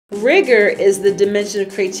Rigor is the dimension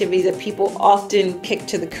of creativity that people often kick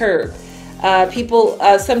to the curb. People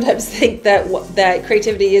sometimes think that that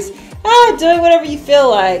creativity is doing whatever you feel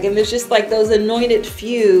like, and there's just like those anointed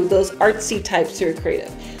few, those artsy types who are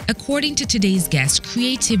creative. According to today's guest,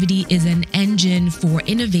 creativity is an engine for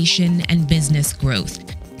innovation and business growth.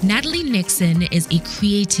 Natalie Nixon is a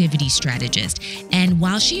creativity strategist, and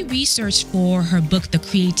while she researched for her book, The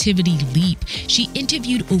Creativity Leap, she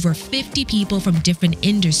interviewed over 50 people from different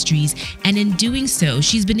industries, and in doing so,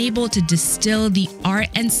 she's been able to distill the art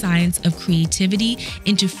and science of creativity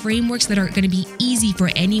into frameworks that are going to be easy for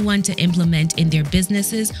anyone to implement in their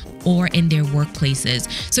businesses or in their workplaces.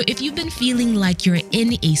 So if you've been feeling like you're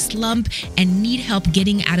in a slump and need help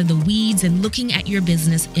getting out of the weeds and looking at your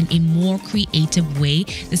business in a more creative way,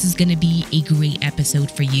 this is going to be a great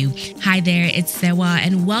episode for you. Hi there, it's Sewa,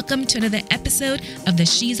 and welcome to another episode of the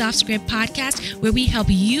She's Off Script podcast, where we help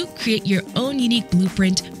you create your own unique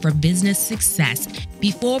blueprint for business success.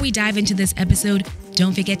 Before we dive into this episode,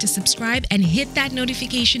 don't forget to subscribe and hit that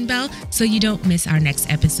notification bell so you don't miss our next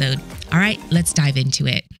episode. All right, let's dive into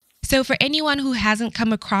it. So for anyone who hasn't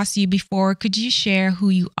come across you before, could you share who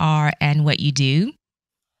you are and what you do?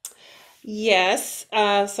 Yes.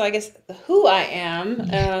 So I guess who I am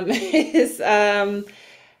is, I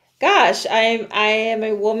am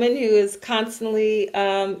a woman who is constantly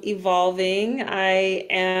evolving. I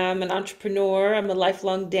am an entrepreneur. I'm a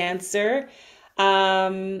lifelong dancer.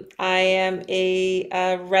 I am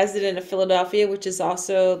a resident of Philadelphia, which is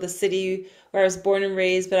also the city where I was born and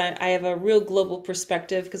raised, but I have a real global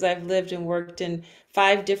perspective because I've lived and worked in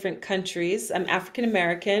 5 different countries. I'm African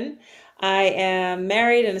American. I am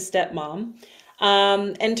married and a stepmom.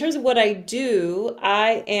 In terms of what I do,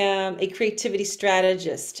 I am a creativity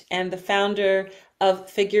strategist and the founder of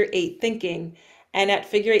Figure Eight Thinking. And at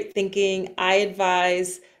Figure Eight Thinking, I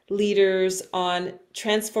advise leaders on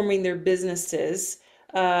transforming their businesses,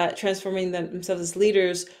 transforming themselves as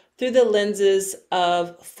leaders through the lenses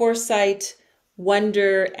of foresight,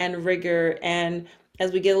 wonder, and rigor. And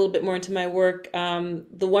as we get a little bit more into my work,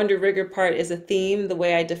 the wonder rigor part is a theme. The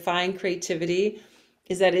way I define creativity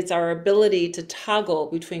is that it's our ability to toggle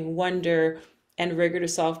between wonder and rigor to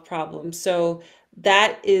solve problems. So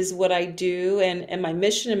that is what I do. And my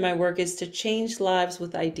mission in my work is to change lives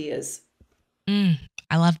with ideas. Mm,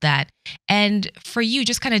 I love that. And for you,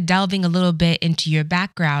 just kind of delving a little bit into your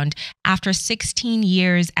background, after 16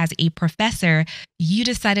 years as a professor, you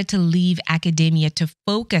decided to leave academia to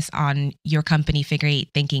focus on your company, Figure Eight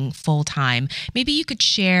Thinking, full time. Maybe you could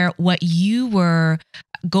share what you were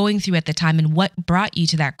going through at the time and what brought you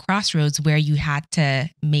to that crossroads where you had to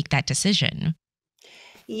make that decision.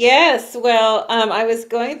 Yes, well, I was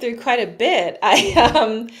going through quite a bit.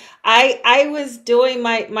 I was doing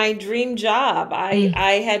my dream job. Mm,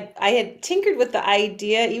 I had tinkered with the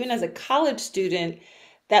idea, even as a college student,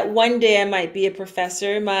 that one day I might be a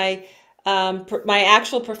professor. My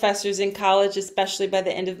actual professors in college, especially by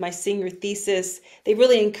the end of my senior thesis, they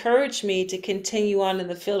really encouraged me to continue on in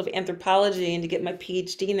the field of anthropology and to get my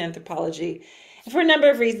PhD in anthropology. And for a number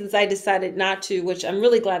of reasons, I decided not to, which I'm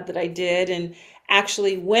really glad that I did. And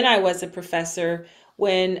actually, when I was a professor,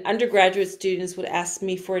 when undergraduate students would ask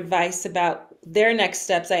me for advice about their next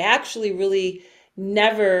steps, I actually really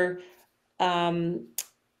never, um,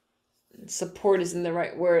 support isn't the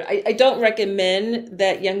right word. I don't recommend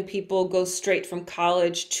that young people go straight from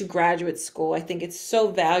college to graduate school. I think it's so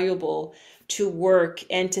valuable to work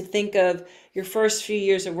and to think of your first few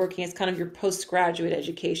years of working as kind of your postgraduate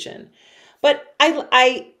education. But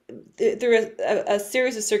through a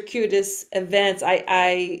series of circuitous events,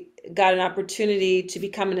 I got an opportunity to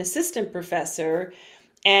become an assistant professor.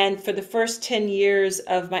 And for the first 10 years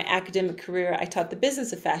of my academic career, I taught the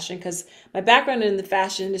business of fashion because my background in the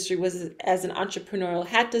fashion industry was as an entrepreneurial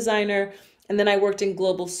hat designer. And then I worked in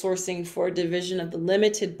global sourcing for a division of the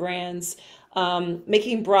limited brands,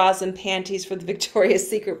 making bras and panties for the Victoria's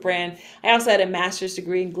Secret brand. I also had a master's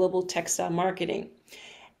degree in global textile marketing.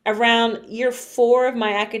 Around year 4 of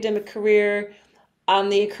my academic career, on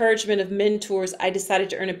the encouragement of mentors, I decided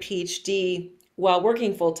to earn a PhD while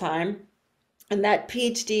working full time. And that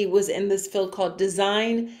PhD was in this field called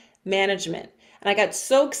design management. And I got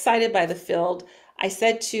so excited by the field, I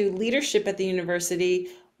said to leadership at the university,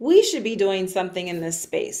 we should be doing something in this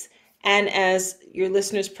space. And as your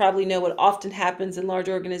listeners probably know, what often happens in large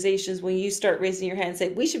organizations, when you start raising your hand and say,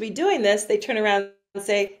 we should be doing this, they turn around and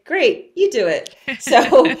say, great, you do it.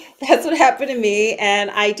 So that's what happened to me. And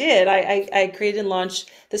I did. I created and launched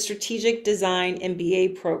the Strategic Design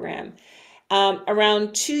MBA program.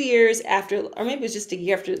 Around 2 years after, or maybe it was just a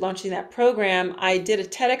year after launching that program, I did a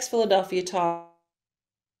TEDx Philadelphia talk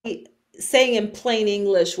saying in plain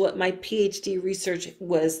English what my PhD research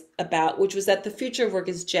was about, which was that the future of work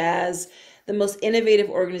is jazz. The most innovative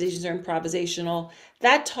organizations are improvisational.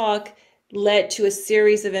 That talk led to a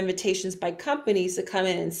series of invitations by companies to come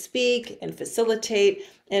in and speak and facilitate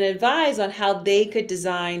and advise on how they could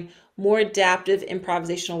design more adaptive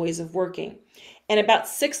improvisational ways of working. And about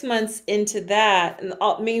 6 months into that, and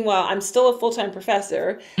meanwhile, I'm still a full-time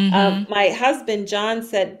professor. Mm-hmm. My husband, John,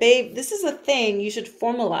 said, "Babe, this is a thing. You should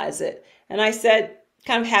formalize it." And I said,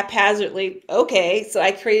 kind of haphazardly, "Okay." So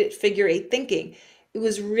I created Figure Eight Thinking. It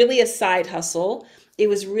was really a side hustle. It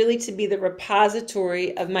was really to be the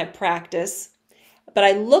repository of my practice. But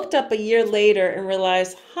I looked up a year later and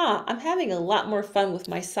realized, I'm having a lot more fun with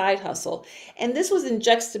my side hustle. And this was in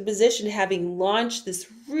juxtaposition to having launched this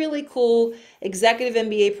really cool executive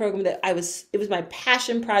MBA program it was my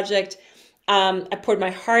passion project. I poured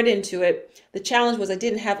my heart into it. The challenge was I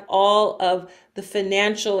didn't have all of the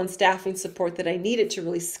financial and staffing support that I needed to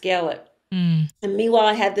really scale it. Mm. And meanwhile,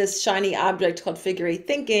 I had this shiny object called Figure Eight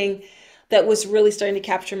Thinking that was really starting to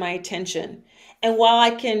capture my attention. And while I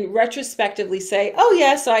can retrospectively say, oh,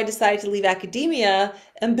 yeah, so I decided to leave academia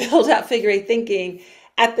and build out Figure Eight Thinking,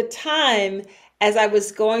 at the time, as I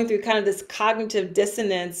was going through kind of this cognitive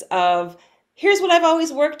dissonance of, here's what I've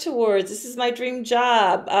always worked towards. This is my dream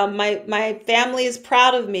job. My family is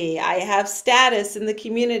proud of me. I have status in the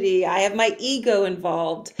community. I have my ego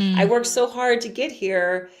involved. I Mm. worked so hard to get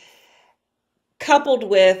here, coupled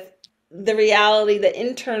with the reality that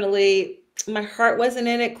internally my heart wasn't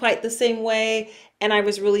in it quite the same way, and I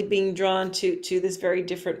was really being drawn to this very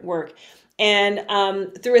different work. And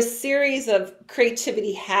through a series of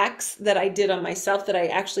creativity hacks that I did on myself that I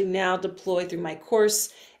actually now deploy through my course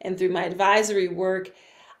and through my advisory work,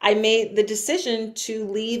 I made the decision to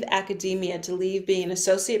leave academia, to leave being an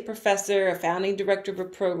associate professor, a founding director of a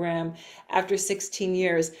program after 16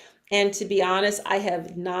 years. And to be honest, I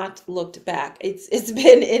have not looked back. It's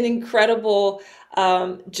been an incredible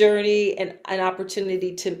journey and an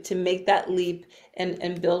opportunity to make that leap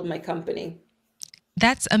and build my company.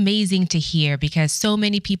 That's amazing to hear because so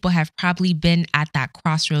many people have probably been at that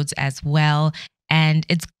crossroads as well. And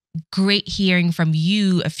it's great hearing from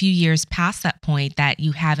you a few years past that point that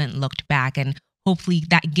you haven't looked back. And hopefully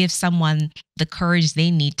that gives someone the courage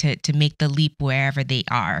they need to make the leap wherever they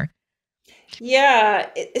are. Yeah,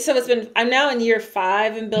 so I'm now in year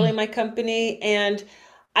 5 in Mm. building my company, and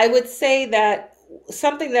I would say that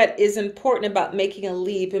something that is important about making a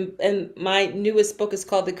leap, and my newest book is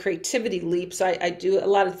called The Creativity Leap. So I do a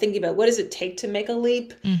lot of thinking about what does it take to make a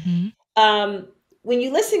leap. Hmm. Um, when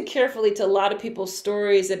you listen carefully to a lot of people's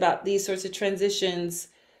stories about these sorts of transitions,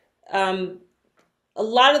 um, a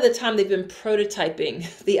lot of the time they've been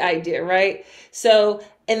prototyping the idea, right? So,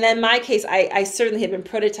 and then my case, I certainly have been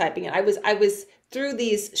prototyping it. I was through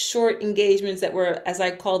these short engagements that were, as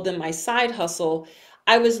I called them, my side hustle.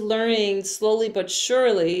 I was learning slowly but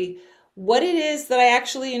surely what it is that I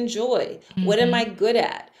actually enjoy. What am Hmm. I good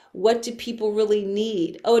at? What do people really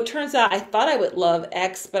need? Oh, it turns out I thought I would love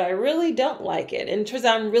X, but I really don't like it. And it turns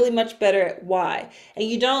out I'm really much better at Y. And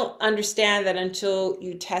you don't understand that until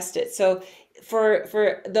you test it. So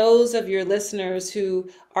for those of your listeners who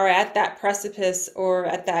are at that precipice or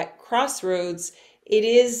at that crossroads, it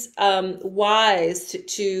is wise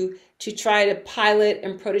to try to pilot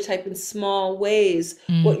and prototype in small ways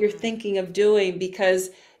Mm. what you're thinking of doing, because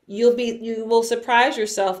you will surprise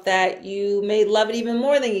yourself that you may love it even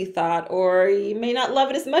more than you thought, or you may not love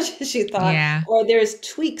it as much as you thought, Yeah. or there's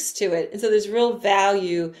tweaks to it. And so there's real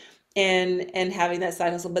value in having that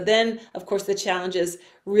side hustle. But then, of course, the challenge is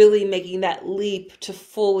really making that leap to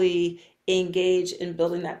fully engage in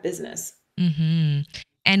building that business. Hmm.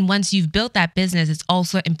 And once you've built that business, it's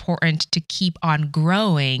also important to keep on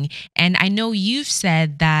growing. And I know you've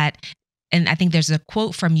said that, and I think there's a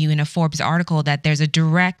quote from you in a Forbes article that there's a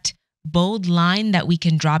direct, bold line that we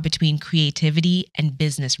can draw between creativity and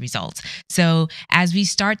business results. So as we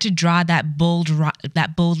start to draw that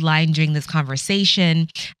bold line during this conversation,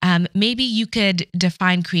 maybe you could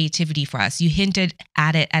define creativity for us. You hinted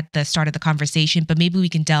at it at the start of the conversation, but maybe we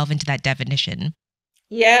can delve into that definition.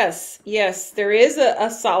 Yes, yes, there is a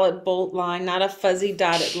solid bold line, not a fuzzy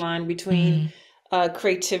dotted line between Mm.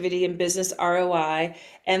 creativity and business ROI.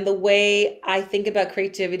 And the way I think about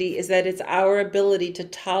creativity is that it's our ability to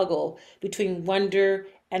toggle between wonder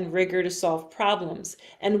and rigor to solve problems.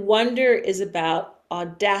 And wonder is about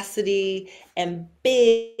audacity and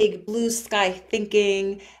big blue sky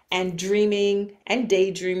thinking and dreaming and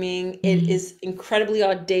daydreaming. It Mm. is incredibly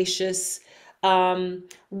audacious.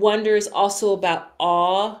 Wonder is also about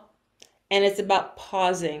awe, and it's about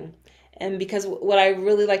pausing. And because what I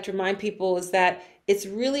really like to remind people is that it's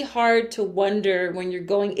really hard to wonder when you're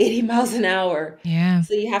going 80 miles an hour. Yeah.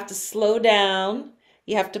 So you have to slow down,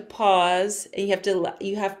 you have to pause, and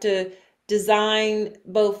you have to design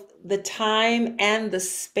both the time and the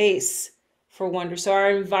space for wonder. So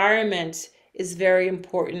our environment is very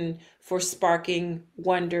important for sparking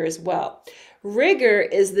wonder as well. Rigor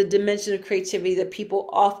is the dimension of creativity that people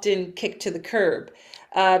often kick to the curb.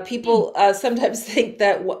 Hmm. People sometimes think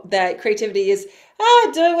that creativity is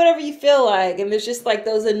doing whatever you feel like, and there's just like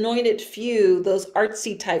those anointed few, those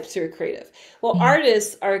artsy types who are creative. Well, Hmm.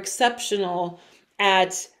 artists are exceptional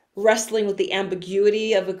at wrestling with the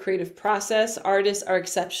ambiguity of a creative process. Artists are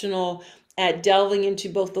exceptional at delving into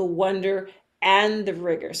both the wonder and the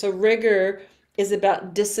rigor. So rigor is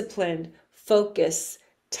about discipline, focus,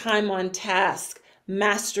 time on task,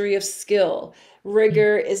 mastery of skill.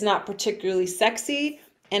 Rigor is not particularly sexy,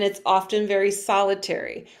 and it's often very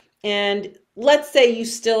solitary. And let's say you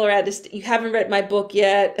still are at you haven't read my book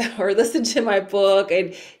yet or listened to my book,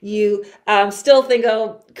 and you still think,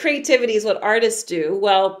 oh, creativity is what artists do.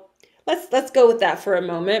 Well, let's go with that for a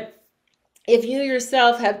moment. If you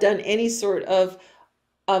yourself have done any sort of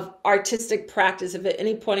artistic practice, if at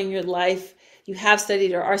any point in your life you have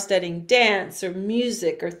studied or are studying dance or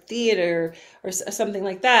music or theater or something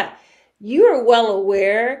like that, you are well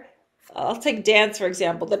aware. I'll take dance for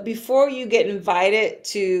example, that before you get invited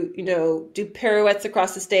to, do pirouettes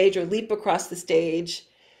across the stage or leap across the stage,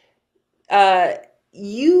 uh,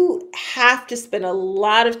 you have to spend a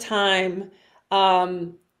lot of time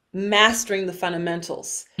um, mastering the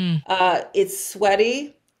fundamentals. Hmm. It's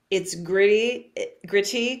sweaty, it's gritty.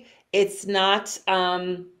 It's not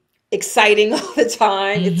exciting all the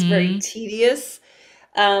time. It's very Hmm. tedious.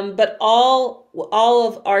 But all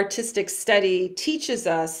of artistic study teaches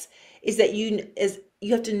us is that you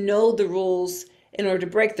have to know the rules in order to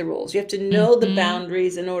break the rules. You have to know the Hmm.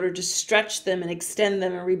 boundaries in order to stretch them and extend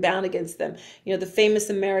them and rebound against them. The famous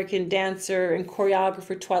American dancer and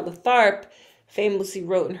choreographer Twyla Tharp famously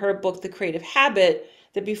wrote in her book The Creative Habit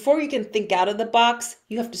that before you can think out of the box,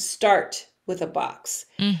 you have to start with a box.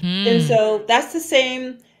 And Hmm. so that's the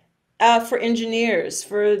same for engineers,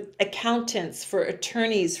 for accountants, for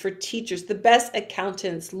attorneys, for teachers. The best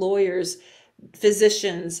accountants, lawyers,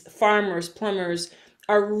 physicians, farmers, plumbers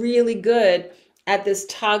are really good at this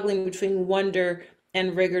toggling between wonder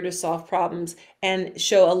and rigor to solve problems and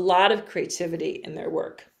show a lot of creativity in their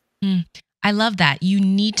work. Mm. I love that. You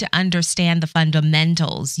need to understand the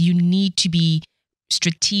fundamentals. You need to be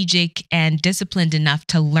strategic and disciplined enough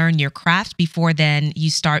to learn your craft before then you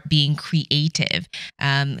start being creative.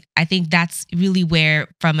 I think that's really where,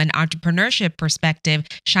 from an entrepreneurship perspective,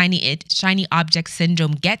 shiny object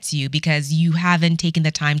syndrome gets you because you haven't taken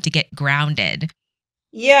the time to get grounded.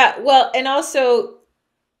 Yeah, well, and also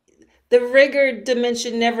the rigor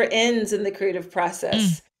dimension never ends in the creative Mm.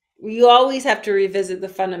 process. You always have to revisit the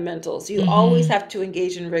fundamentals. You always Hmm. have to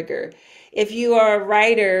engage in rigor. If you are a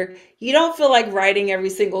writer, you don't feel like writing every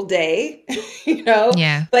single day, you know,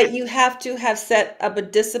 Yeah. but you have to have set up a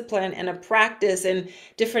discipline and a practice and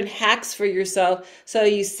different hacks for yourself. So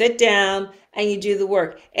you sit down and you do the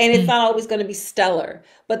work. And it's Mm. not always going to be stellar,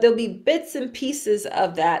 but there'll be bits and pieces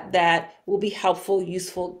of that will be helpful,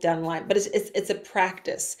 useful down the line. But it's a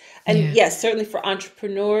practice. And Yeah. yes, certainly for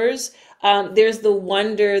entrepreneurs, there's the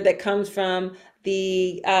wonder that comes from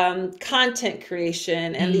the content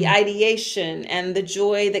creation and the Mm. ideation and the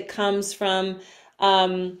joy that comes from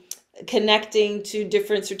um, connecting to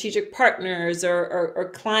different strategic partners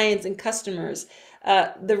or clients and customers.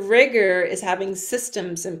 The rigor is having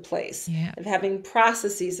systems in place, Yeah. of having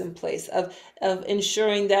processes in place, of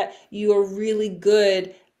ensuring that you are really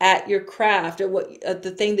good at your craft, at the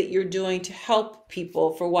thing that you're doing to help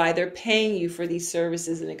people for why they're paying you for these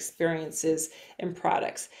services and experiences and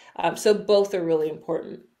products. So both are really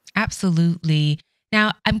important. Absolutely.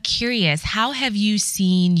 Now, I'm curious, how have you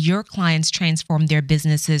seen your clients transform their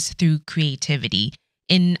businesses through creativity?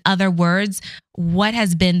 In other words, what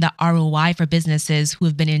has been the ROI for businesses who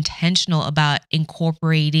have been intentional about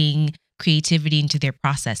incorporating creativity into their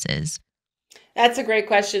processes? That's a great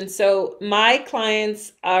question. So my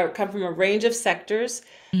clients come from a range of sectors.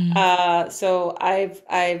 Mm. So I've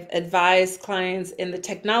advised clients in the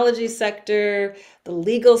technology sector, the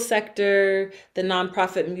legal sector, the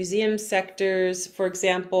nonprofit museum sectors, for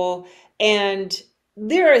example. And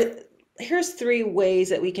there are here's three ways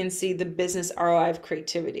that we can see the business ROI of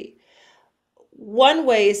creativity. One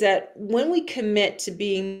way is that when we commit to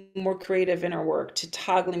being more creative in our work, to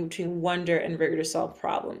toggling between wonder and rigor to solve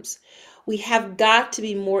problems, we have got to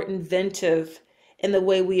be more inventive in the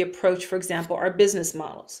way we approach, for example, our business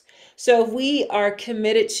models. So if we are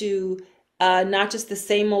committed to not just the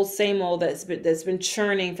same old that's been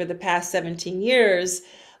churning for the past 17 years,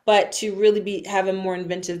 but to really have a more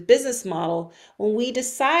inventive business model. When we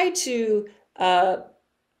decide to uh,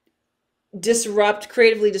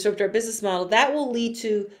 creatively disrupt our business model, that will lead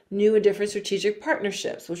to new and different strategic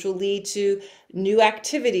partnerships, which will lead to new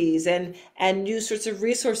activities and new sorts of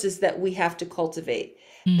resources that we have to cultivate.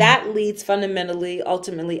 Mm. That leads fundamentally,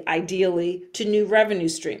 ultimately, ideally, to new revenue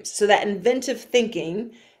streams. So that inventive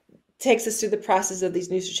thinking takes us through the process of these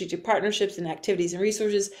new strategic partnerships and activities and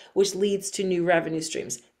resources, which leads to new revenue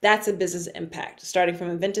streams. That's a business impact, starting from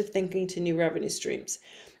inventive thinking to new revenue streams.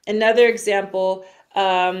 Another example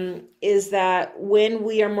is that when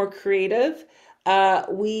we are more creative,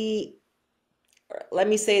 we, let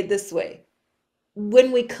me say it this way,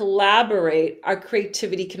 when we collaborate, our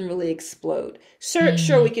creativity can really explode. Sure,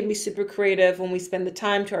 we Mm. can be super creative when we spend the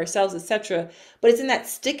time to ourselves, etc. But it's in that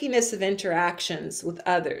stickiness of interactions with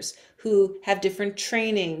others who have different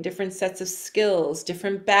training, different sets of skills,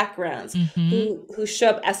 different backgrounds, Mm-hmm. who show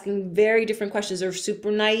up asking very different questions or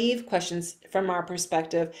super naive questions from our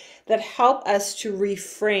perspective that help us to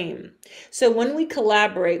reframe. So when we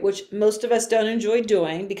collaborate, which most of us don't enjoy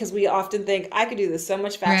doing because we often think, I could do this so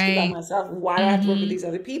much faster by Right. myself. Why do I have to work with Mm-hmm. these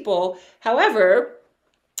other people? However,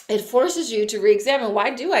 it forces you to re-examine, why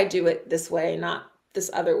do I do it this way, not this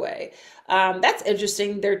other way? That's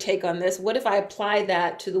interesting, their take on this. What if I apply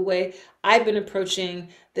that to the way I've been approaching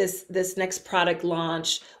this next product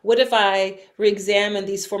launch? What if I re-examine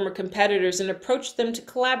these former competitors and approach them to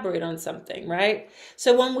collaborate on something, right?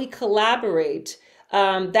 So when we collaborate,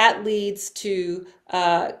 that leads to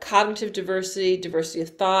cognitive diversity, diversity of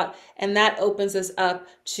thought, and that opens us up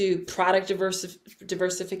to product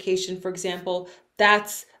diversification, for example.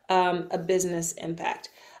 That's a business impact.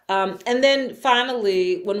 And then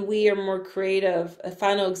finally, when we are more creative, a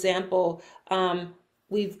final example,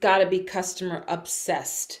 we've got to be customer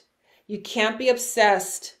obsessed. You can't be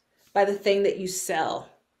obsessed by the thing that you sell.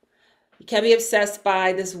 You can't be obsessed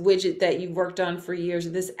by this widget that you've worked on for years, or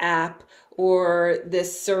this app, or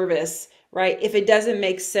this service, right? If it doesn't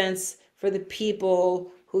make sense for the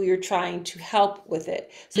people who you're trying to help with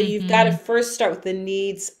it. So you've got to Mm-hmm. first start with the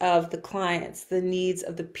needs of the clients, the needs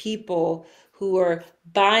of the people who are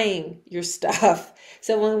buying your stuff.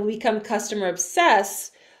 So when we become customer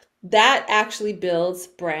obsessed, that actually builds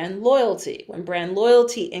brand loyalty. When brand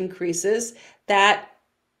loyalty increases, that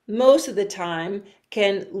most of the time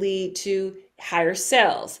can lead to higher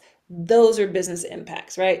sales. Those are business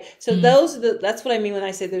impacts, right? So Mm. that's what I mean when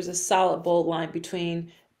I say there's a solid bold line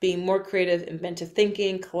between being more creative, inventive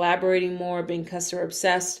thinking, collaborating more, being customer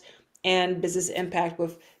obsessed, and business impact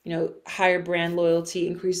with, higher brand loyalty,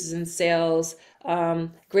 increases in sales,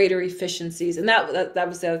 greater efficiencies. And that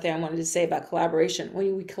was the other thing I wanted to say about collaboration.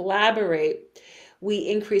 When we collaborate, we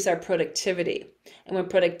increase our productivity. And when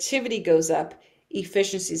productivity goes up,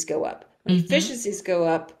 efficiencies go up. When Mm-hmm. efficiencies go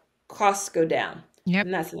up, costs go down. Yep.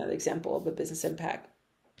 And that's another example of a business impact.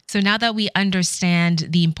 So now that we understand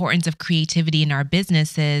the importance of creativity in our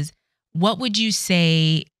businesses, what would you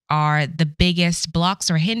say are the biggest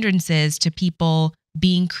blocks or hindrances to people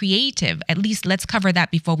being creative? At least let's cover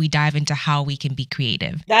that before we dive into how we can be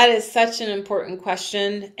creative. That is such an important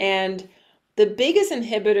question. And the biggest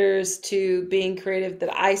inhibitors to being creative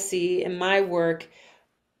that I see in my work,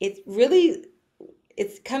 it really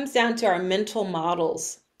it comes down to our mental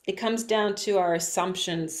models. It comes down to our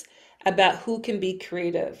assumptions about who can be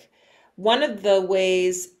creative. One of the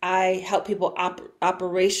ways I help people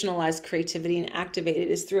operationalize creativity and activate it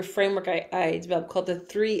is through a framework I developed called the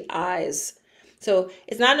three I's. So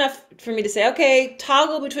it's not enough for me to say, okay,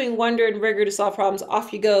 toggle between wonder and rigor to solve problems.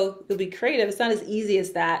 Off you go. You'll be creative. It's not as easy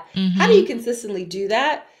as that. How do you Mm-hmm. consistently do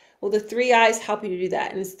that? Well, the three I's help you to do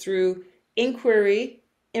that. And it's through inquiry,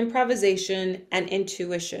 improvisation, and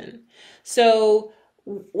intuition. So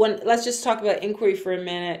when let's just talk about inquiry for a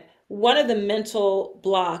minute. One of the mental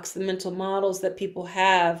blocks, the mental models that people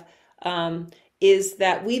have, is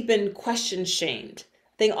that we've been question shamed.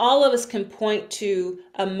 I think all of us can point to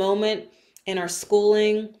a moment in our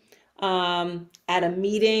schooling, at a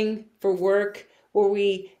meeting for work, where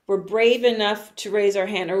we were brave enough to raise our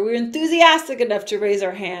hand, or we were enthusiastic enough to raise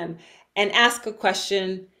our hand and ask a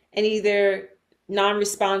question, and either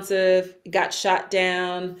non-responsive, got shot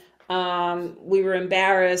down, we were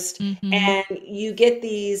embarrassed, Mm-hmm. and you get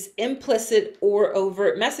these implicit or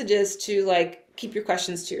overt messages to like keep your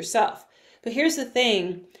questions to yourself. But here's the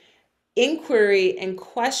thing, inquiry and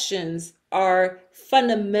questions are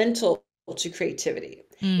fundamental to creativity.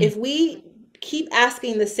 Mm. If we keep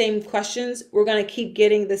asking the same questions, we're going to keep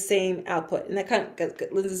getting the same output. And that kind of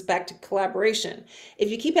lends us back to collaboration. If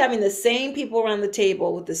you keep having the same people around the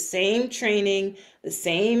table with the same training, the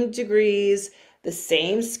same degrees, the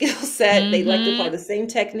same skill set, they like to apply Mm-hmm. the same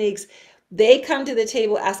techniques, they come to the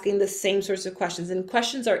table asking the same sorts of questions. And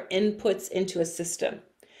questions are inputs into a system.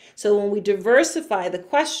 So when we diversify the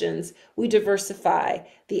questions, we diversify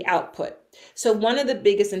the output. So one of the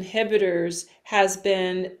biggest inhibitors has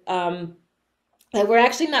been that we're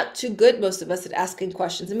actually not too good, most of us, at asking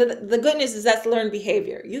questions. And the good news is that's learned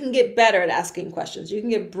behavior. You can get better at asking questions. You can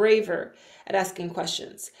get braver at asking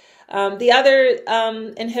questions. The other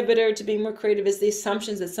inhibitor to being more creative is the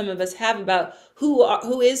assumptions that some of us have about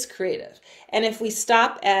who is creative. And if we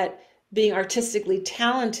stop at being artistically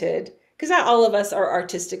talented, because not all of us are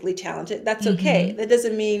artistically talented, that's okay. Mm-hmm. That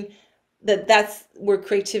doesn't mean that that's where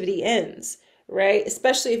creativity ends, right?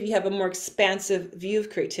 Especially if you have a more expansive view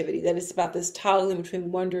of creativity, that it's about this toggling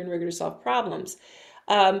between wonder and rigor to solve problems.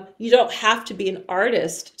 You don't have to be an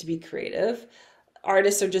artist to be creative.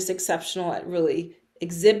 Artists are just exceptional at really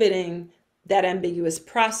exhibiting that ambiguous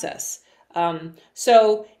process.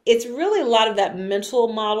 So it's really a lot of that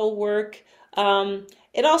mental model work.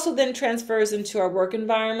 It also then transfers into our work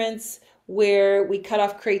environments where we cut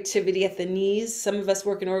off creativity at the knees. Some of us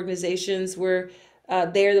work in organizations where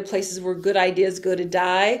they're the places where good ideas go to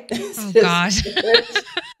die, Oh gosh.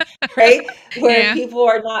 right? Where Yeah. people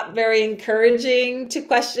are not very encouraging to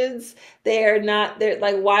questions. They're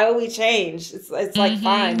like, why will we change? It's like, Mm-hmm.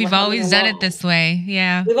 fine, we're We've humming always done it along. this way.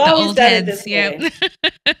 Yeah. We've The always old done it heads. this Yep.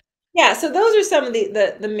 way. Yeah, so those are some of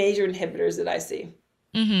the major inhibitors that I see.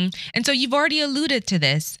 Mm-hmm. And so you've already alluded to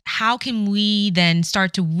this. How can we then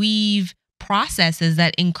start to weave processes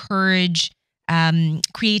that encourage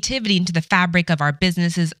creativity into the fabric of our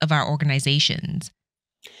businesses, of our organizations?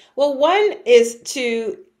 Well, one is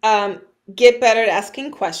to get better at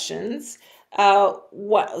asking questions.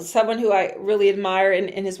 Someone who I really admire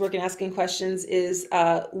in his work in asking questions is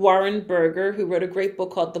Warren Berger, who wrote a great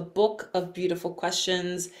book called The Book of Beautiful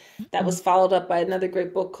Questions. That Mm-hmm. was followed up by another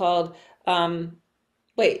great book called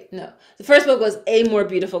Wait, no. The first book was A More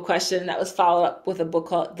Beautiful Question. That was followed up with a book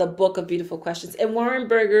called The Book of Beautiful Questions. And Warren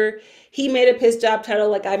Berger, he made up his job title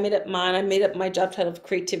like I made up mine. I made up my job title of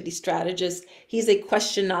creativity strategist. He's a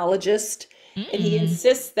questionologist, and he Mm.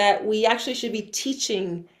 insists that we actually should be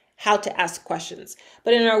teaching how to ask questions.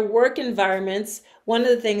 But in our work environments, one of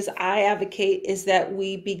the things I advocate is that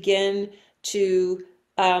we begin to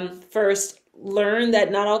first learn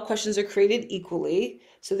that not all questions are created equally.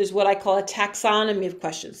 So there's what I call a taxonomy of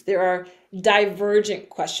questions. There are divergent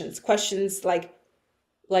questions, questions like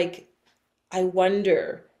I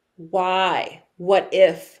wonder, why, what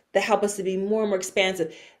if, that help us to be more and more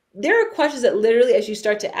expansive. There are questions that literally, as you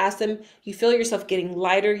start to ask them, you feel yourself getting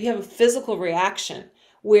lighter. You have a physical reaction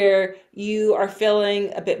where you are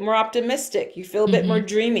feeling a bit more optimistic. You feel a bit more Mm-hmm.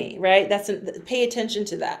 dreamy, right? Pay attention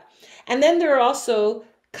to that. And then there are also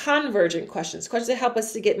convergent questions, questions that help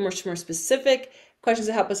us to get much more specific, questions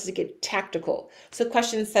that help us to get tactical. So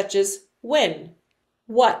questions such as when,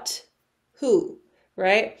 what, who,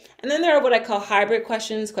 right? And then there are what I call hybrid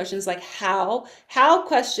questions, questions like how. How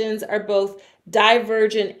questions are both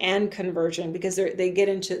divergent and convergent because they get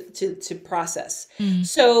into to process. Mm.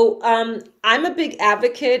 So I'm a big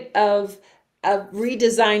advocate of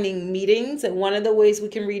redesigning meetings, and one of the ways we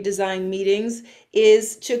can redesign meetings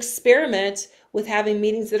is to experiment with having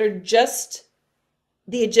meetings that are just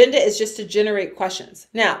the agenda is just to generate questions.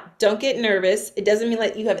 Now, don't get nervous. It doesn't mean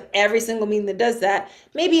like you have every single meeting that does that.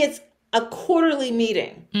 Maybe it's a quarterly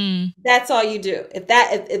meeting. Mm. That's all you do.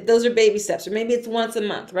 If those are baby steps, or maybe it's once a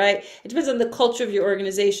month, right? It depends on the culture of your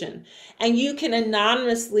organization. And you can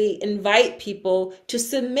anonymously invite people to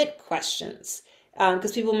submit questions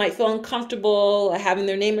because people might feel uncomfortable having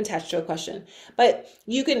their name attached to a question. But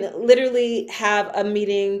you can literally have a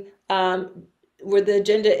meeting where the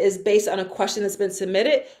agenda is based on a question that's been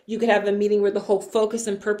submitted. You could have a meeting where the whole focus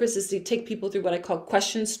and purpose is to take people through what I call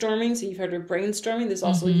question storming. So you've heard of brainstorming. There's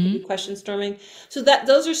also you can Mm-hmm. do question storming. So that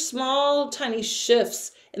those are small, tiny shifts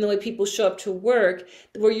in the way people show up to work,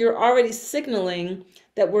 where you're already signaling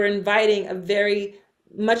that we're inviting a very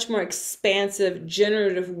much more expansive,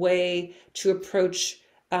 generative way to approach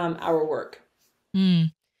our work.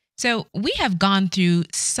 Mm. So we have gone through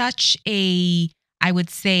such a, I would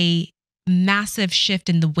say, massive shift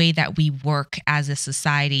in the way that we work as a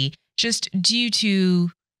society, just due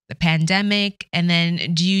to the pandemic and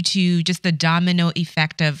then due to just the domino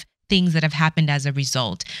effect of things that have happened as a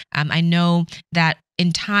result. I know that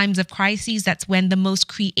in times of crises, that's when the most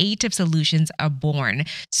creative solutions are born.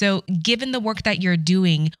 So, given the work that you're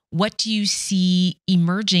doing, what do you see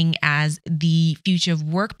emerging as the future of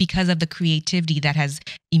work because of the creativity that has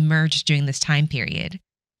emerged during this time period?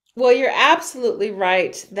 Well, you're absolutely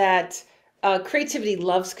right that creativity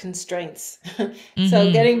loves constraints. So,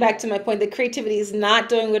 Hmm. getting back to my point, that creativity is not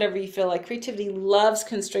doing whatever you feel like. Creativity loves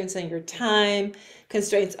constraints on your time,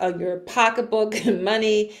 constraints on your pocketbook and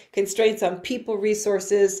money, constraints on people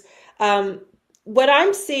resources. Um, what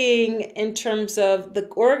I'm seeing in terms of the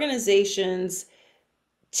organizations,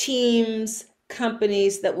 teams,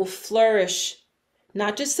 companies that will flourish,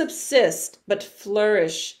 not just subsist, but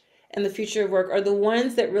flourish in the future of work are the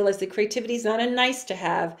ones that realize that creativity is not a nice to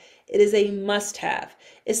have, it is a must have,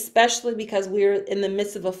 especially because we're in the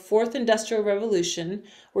midst of a fourth industrial revolution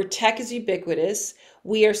where tech is ubiquitous.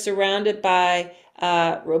 We are surrounded by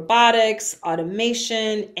robotics,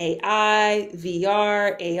 automation, AI,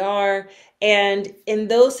 VR, AR, and in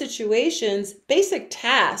those situations, basic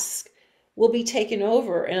tasks will be taken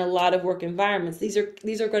over in a lot of work environments. These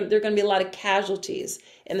are going there are going to be a lot of casualties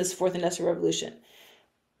in this fourth industrial revolution.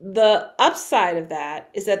 The upside of that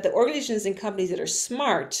is that the organizations and companies that are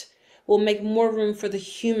smart will make more room for the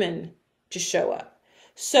human to show up.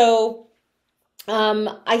 So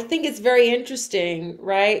I think it's very interesting,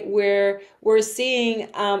 right? Where we're seeing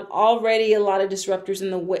already a lot of disruptors in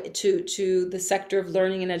the way to the sector of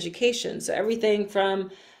learning and education. So everything from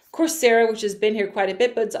Coursera, which has been here quite a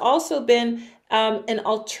bit, but it's also been an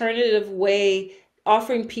alternative way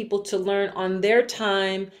offering people to learn on their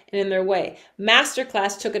time and in their way.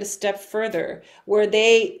 Masterclass took it a step further where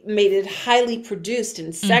they made it highly produced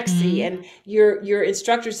and sexy, Hmm. and your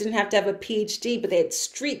instructors didn't have to have a PhD, but they had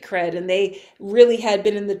street cred and they really had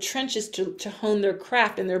been in the trenches to hone their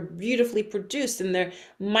craft, and they're beautifully produced and they're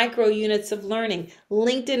micro units of learning.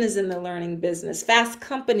 LinkedIn is in the learning business, Fast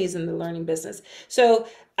Company's in the learning business. So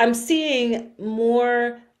I'm seeing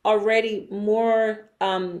more already, more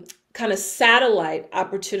kind of satellite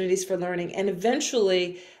opportunities for learning, and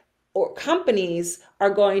eventually or companies are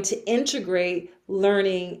going to integrate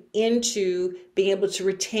learning into being able to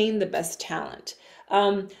retain the best talent.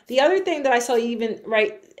 The other thing that I saw even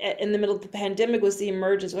right in the middle of the pandemic was the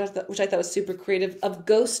emergence, which I thought was super creative, of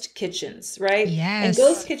ghost kitchens, right? And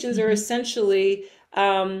ghost Yes. kitchens are Hmm. essentially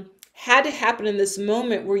had to happen in this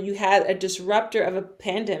moment where you had a disruptor of a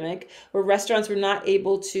pandemic, where restaurants were not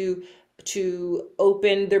able to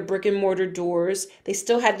open their brick and mortar doors. They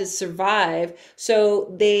still had to survive.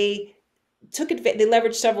 So they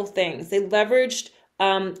leveraged several things. They leveraged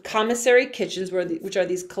commissary kitchens, which are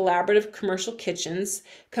these collaborative commercial kitchens,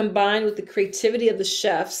 combined with the creativity of the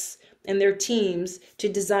chefs and their teams to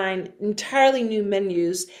design entirely new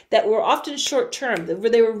menus that were often short term, where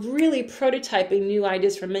they were really prototyping new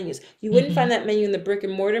ideas for menus. You wouldn't Hmm. find that menu in the brick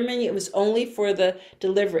and mortar menu. It was only for the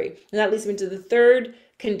delivery. And that leads me to the third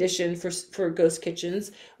condition for ghost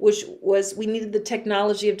kitchens, which was we needed the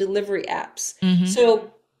technology of delivery apps. Hmm. So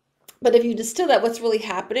but if you distill that, what's really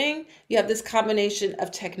happening? You have this combination of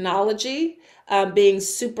technology, being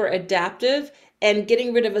super adaptive, and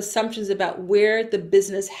getting rid of assumptions about where the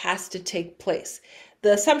business has to take place.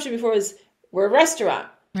 The assumption before was we're a restaurant.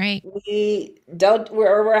 Right.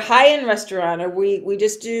 We're a high-end restaurant, or we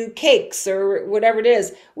just do cakes or whatever it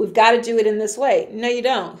is. We've got to do it in this way. No, you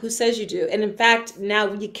don't. Who says you do? And in fact,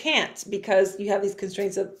 now you can't because you have these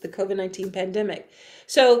constraints of the COVID-19 pandemic.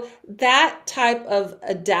 So that type of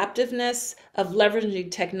adaptiveness of leveraging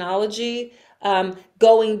technology,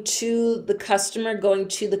 going to the customer, going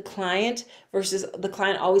to the client versus the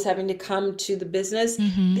client always having to come to the business,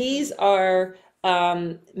 Hmm. these are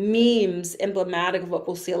memes emblematic of what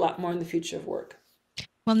we'll see a lot more in the future of work.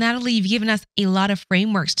 Well, Natalie, you've given us a lot of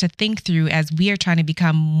frameworks to think through as we are trying to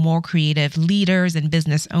become more creative leaders and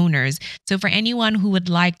business owners. So for anyone who would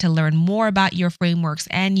like to learn more about your frameworks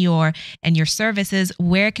and your services,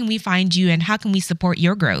 where can we find you and how can we support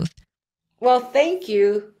your growth? Well, thank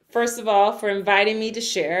you, first of all, for inviting me to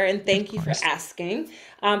share, and Of thank you for course. asking.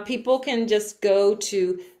 People can just go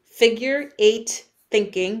to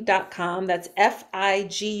figure8thinking.com. That's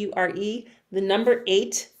FIGURE, the number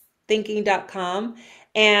eight, thinking.com,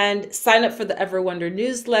 and sign up for the Ever Wonder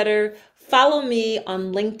newsletter. Follow me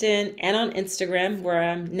on LinkedIn and on Instagram, where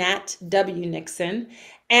I'm Nat W. Nixon.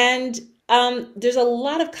 And there's a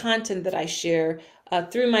lot of content that I share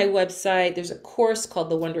through my website. There's a course called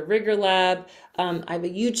the Wonder Rigger Lab. I have a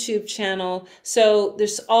YouTube channel. So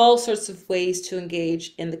there's all sorts of ways to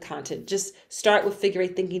engage in the content. Just start with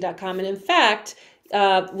figure8thinking.com. And in fact,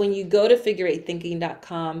 when you go to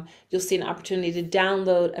figure8thinking.com, you'll see an opportunity to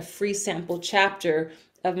download a free sample chapter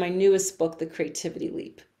of my newest book, The Creativity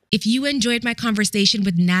Leap. If you enjoyed my conversation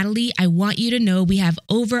with Natalie, I want you to know we have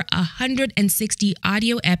over 160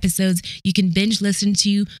 audio episodes you can binge listen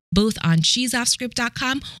to both on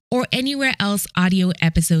she'soffscript.com or anywhere else audio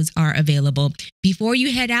episodes are available. Before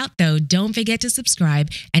you head out, though, don't forget to subscribe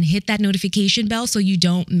and hit that notification bell so you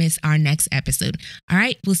don't miss our next episode. All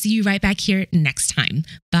right, we'll see you right back here next time.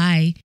 Bye.